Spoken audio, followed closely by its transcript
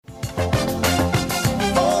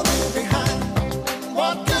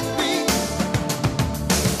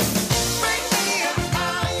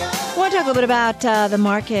talk a little bit about the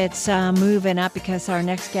markets moving up because our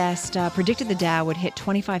next guest predicted the Dow would hit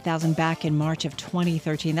 25,000 back in March of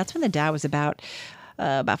 2013. That's when the Dow was about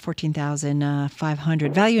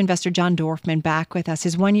 14,500. Value investor John Dorfman back with us.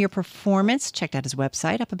 His one-year performance, checked out his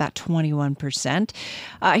website, up about 21%.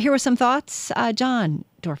 Here were some thoughts. John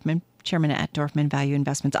Dorfman, chairman at Dorfman Value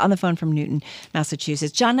Investments, on the phone from Newton,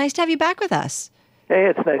 Massachusetts. John, nice to have you back with us. Hey,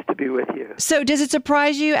 it's nice to be with you. So does it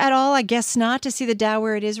surprise you at all, I guess not, to see the Dow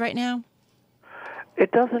where it is right now?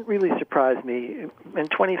 It doesn't really surprise me. In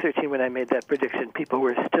 2013, when I made that prediction, people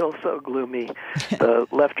were still so gloomy, the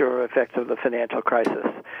leftover effects of the financial crisis,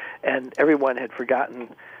 and everyone had forgotten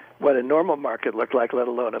what a normal market looked like, let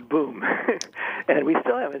alone a boom. And we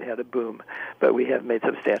still haven't had a boom, but we have made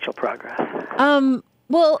substantial progress.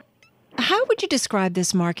 Well, how would you describe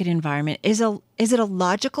this market environment? Is it a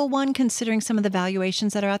logical one, considering some of the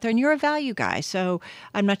valuations that are out there? And you're a value guy, so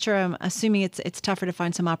I'm not sure. I'm assuming it's tougher to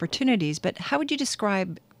find some opportunities. But how would you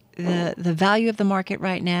describe the value of the market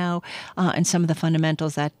right now and some of the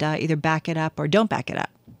fundamentals that either back it up or don't back it up?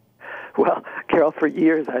 Well, Carol, for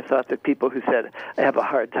years I thought that people who said I have a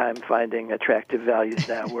hard time finding attractive values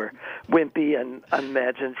now were wimpy and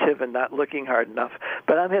unimaginative and not looking hard enough.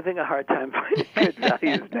 But I'm having a hard time finding good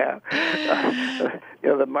values now.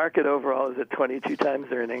 The market overall is at 22 times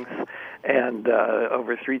earnings and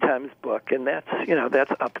over 3 times book, and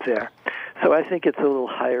that's up there. So I think it's a little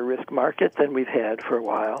higher risk market than we've had for a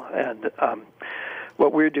while, and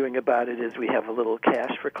what we're doing about it is we have a little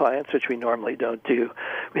cash for clients, which we normally don't do.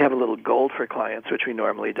 We have a little gold for clients, which we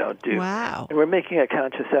normally don't do. Wow. And we're making a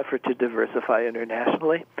conscious effort to diversify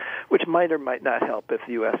internationally, which might or might not help if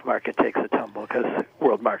the U.S. market takes a tumble because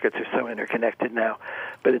world markets are so interconnected now.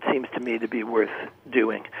 But it seems to me to be worth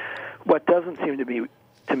doing. What doesn't seem to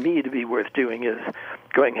me to be worth doing is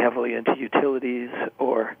going heavily into utilities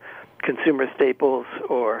or consumer staples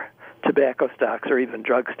or tobacco stocks or even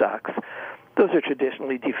drug stocks. Those are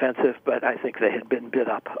traditionally defensive, but I think they had been bid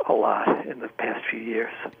up a lot in the past few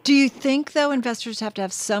years. Do you think, though, investors have to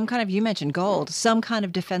have some kind of, you mentioned gold, some kind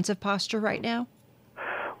of defensive posture right now?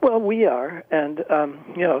 Well, we are, and,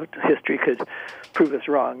 history could prove us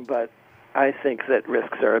wrong, but I think that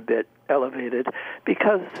risks are a bit elevated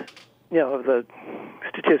because, of the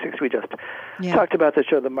statistics we just talked about that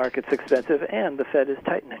show the market's expensive and the Fed is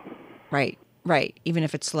tightening. Right. Right. Even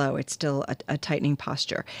if it's slow, it's still a tightening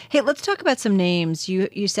posture. Hey, let's talk about some names.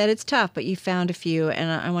 You said it's tough, but you found a few,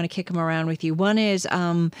 and I want to kick them around with you. One is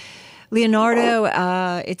Leonardo.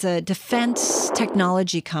 It's a defense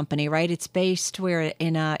technology company, right? It's based where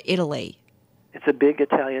in Italy. It's a big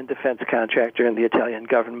Italian defense contractor, and the Italian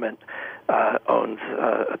government owns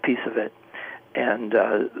a piece of it. And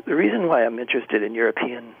the reason why I'm interested in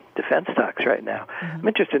European defense stocks right now, I'm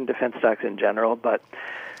interested in defense stocks in general, but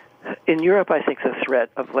in Europe, I think the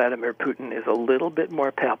threat of Vladimir Putin is a little bit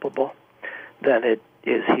more palpable than it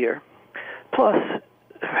is here. Plus,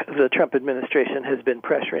 the Trump administration has been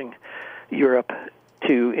pressuring Europe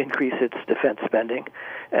to increase its defense spending,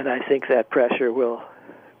 and I think that pressure will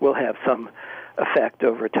have some effect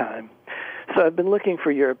over time. So I've been looking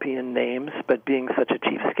for European names, but being such a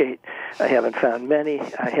cheapskate, I haven't found many.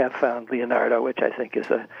 I have found Leonardo, which I think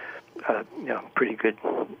is a pretty good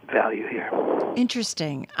value here.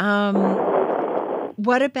 Interesting.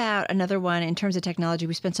 What about another one in terms of technology?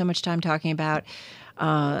 We spent so much time talking about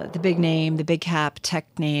the big name, the big cap tech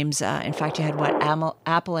names. In fact, you had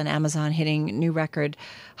Apple and Amazon hitting new record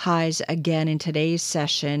highs again in today's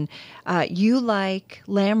session. You like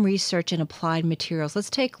Lam Research and Applied Materials. Let's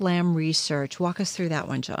take Lam Research. Walk us through that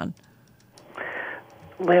one, John.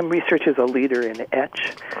 Lam Research is a leader in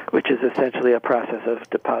etch, which is essentially a process of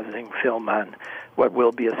depositing film on what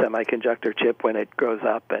will be a semiconductor chip when it grows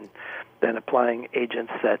up, and then applying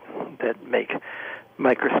agents that make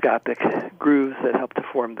microscopic grooves that help to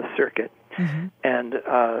form the circuit. Mm-hmm. And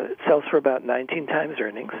it sells for about 19 times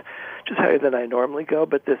earnings, which is higher than I normally go,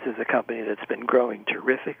 but this is a company that's been growing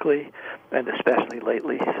terrifically, and especially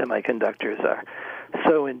lately, semiconductors are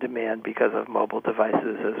so in demand because of mobile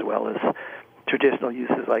devices as well as traditional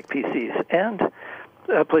uses like PCs and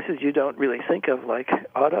places you don't really think of like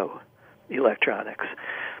auto electronics.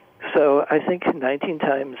 So I think 19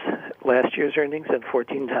 times last year's earnings and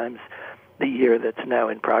 14 times the year that's now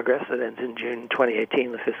in progress, that ends in June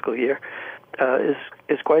 2018, the fiscal year,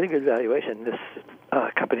 is quite a good valuation. This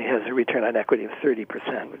company has a return on equity of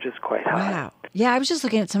 30%, which is quite high. Wow. Yeah, I was just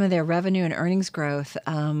looking at some of their revenue and earnings growth.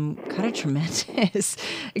 Kind of tremendous.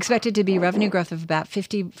 Expected to be revenue growth of about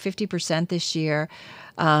 50% this year.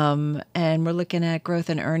 And we're looking at growth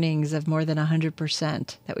in earnings of more than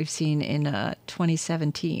 100% that we've seen in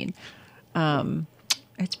 2017.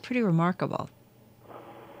 It's pretty remarkable.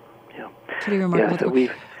 Yeah. Pretty remarkable. Yeah, so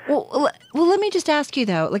we've... Well, let me just ask you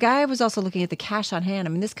though. Like, I was also looking at the cash on hand.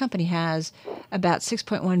 I mean, this company has about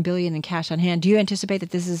 $6.1 billion in cash on hand. Do you anticipate that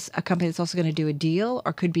this is a company that's also going to do a deal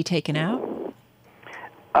or could be taken out?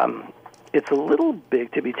 It's a little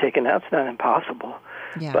big to be taken out. It's not impossible,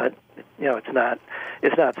 but it's not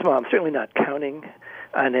small. I'm certainly not counting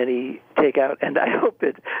on any takeout, and I hope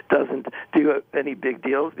it doesn't do any big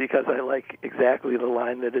deals because I like exactly the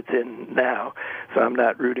line that it's in now. So I'm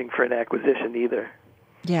not rooting for an acquisition either.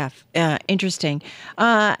 Yeah, interesting.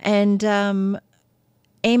 And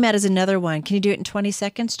AMAT is another one. Can you do it in 20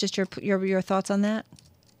 seconds? Just your thoughts on that?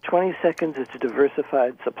 20 seconds. It's a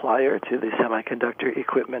diversified supplier to the semiconductor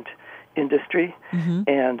equipment industry,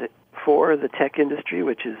 and for the tech industry,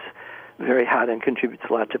 which is very hot and contributes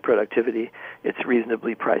a lot to productivity, it's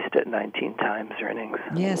reasonably priced at 19 times earnings.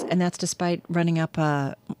 Yes, and that's despite running up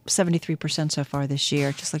 73% so far this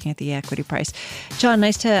year, just looking at the equity price. John,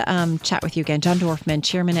 nice to chat with you again. John Dorfman,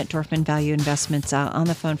 chairman at Dorfman Value Investments, on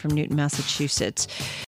the phone from Newton, Massachusetts.